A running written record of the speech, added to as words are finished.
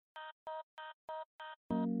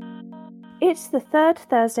It's the third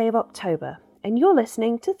Thursday of October, and you're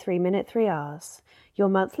listening to 3 Minute 3 Rs, your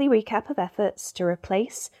monthly recap of efforts to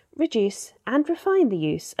replace, reduce, and refine the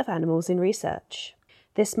use of animals in research.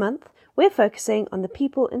 This month, we're focusing on the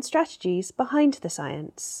people and strategies behind the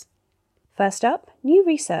science. First up, new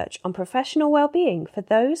research on professional well-being for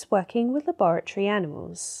those working with laboratory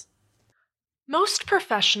animals. Most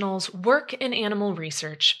professionals work in animal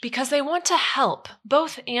research because they want to help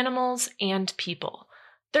both animals and people.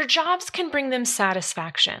 Their jobs can bring them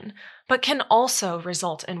satisfaction, but can also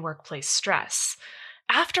result in workplace stress.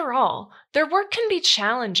 After all, their work can be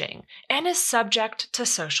challenging and is subject to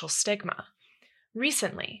social stigma.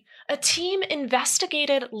 Recently, a team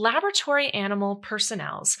investigated laboratory animal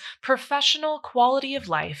personnel's professional quality of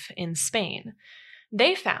life in Spain.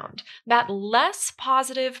 They found that less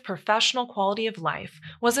positive professional quality of life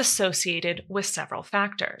was associated with several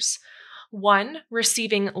factors. 1,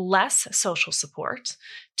 receiving less social support,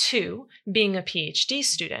 2, being a PhD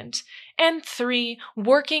student, and 3,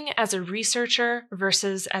 working as a researcher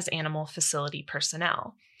versus as animal facility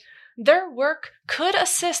personnel. Their work could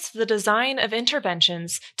assist the design of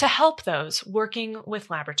interventions to help those working with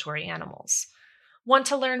laboratory animals. Want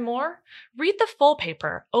to learn more? Read the full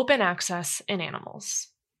paper, Open Access in Animals.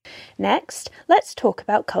 Next, let's talk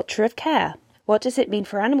about culture of care. What does it mean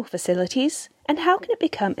for animal facilities, and how can it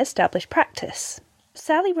become established practice?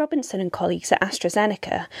 Sally Robinson and colleagues at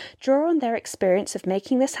AstraZeneca draw on their experience of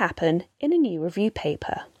making this happen in a new review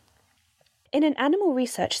paper. In an animal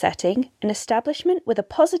research setting, an establishment with a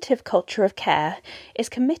positive culture of care is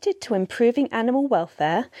committed to improving animal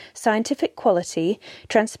welfare, scientific quality,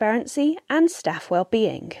 transparency, and staff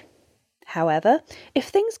well-being. However, if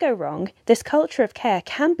things go wrong, this culture of care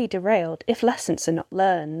can be derailed if lessons are not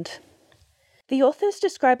learned. The authors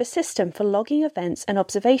describe a system for logging events and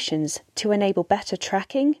observations to enable better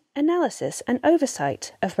tracking, analysis, and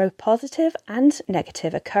oversight of both positive and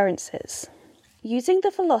negative occurrences. Using the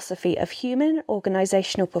philosophy of human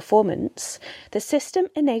organisational performance, the system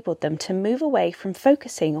enabled them to move away from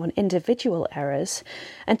focusing on individual errors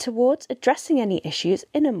and towards addressing any issues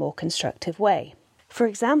in a more constructive way. For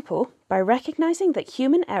example, by recognising that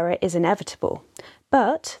human error is inevitable,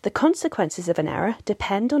 but the consequences of an error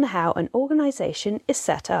depend on how an organisation is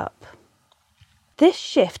set up. This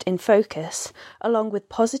shift in focus, along with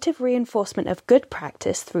positive reinforcement of good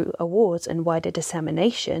practice through awards and wider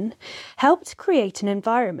dissemination, helped create an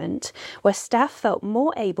environment where staff felt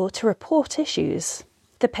more able to report issues.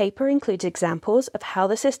 The paper includes examples of how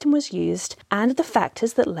the system was used and the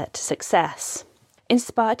factors that led to success.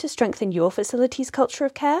 Inspired to strengthen your facility's culture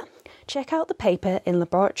of care? Check out the paper in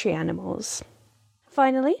Laboratory Animals.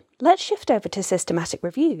 Finally, let's shift over to systematic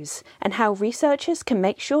reviews and how researchers can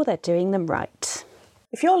make sure they're doing them right.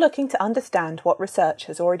 If you're looking to understand what research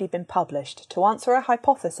has already been published to answer a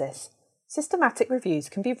hypothesis, systematic reviews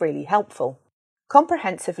can be really helpful.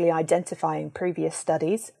 Comprehensively identifying previous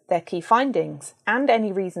studies, their key findings, and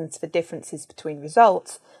any reasons for differences between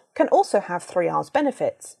results can also have 3R's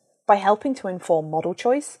benefits by helping to inform model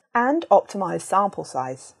choice and optimise sample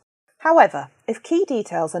size. However, if key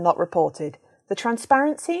details are not reported, the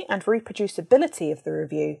transparency and reproducibility of the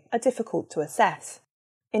review are difficult to assess.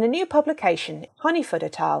 In a new publication, Honeyford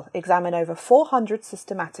et al. Examine over 400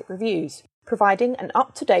 systematic reviews, providing an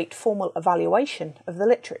up-to-date formal evaluation of the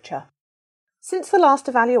literature. Since the last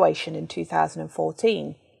evaluation in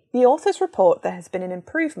 2014, the authors report there has been an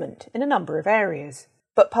improvement in a number of areas,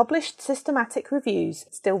 but published systematic reviews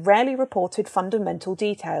still rarely reported fundamental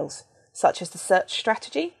details, such as the search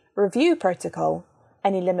strategy, review protocol,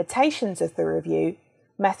 any limitations of the review,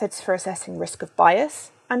 methods for assessing risk of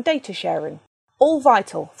bias, and data sharing, all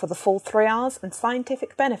vital for the full 3Rs and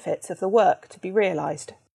scientific benefits of the work to be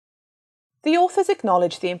realised. The authors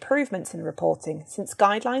acknowledge the improvements in reporting since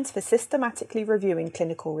guidelines for systematically reviewing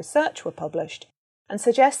clinical research were published, and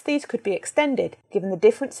suggest these could be extended given the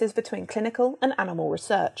differences between clinical and animal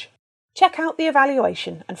research. Check out the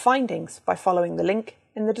evaluation and findings by following the link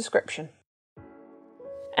in the description.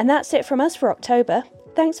 And that's it from us for October.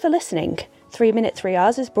 Thanks for listening. 3 Minute 3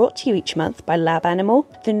 Rs is brought to you each month by Lab Animal,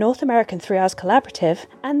 the North American 3Rs Collaborative,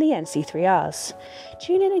 and the NC3Rs.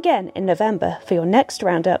 Tune in again in November for your next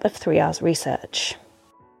roundup of 3Rs research.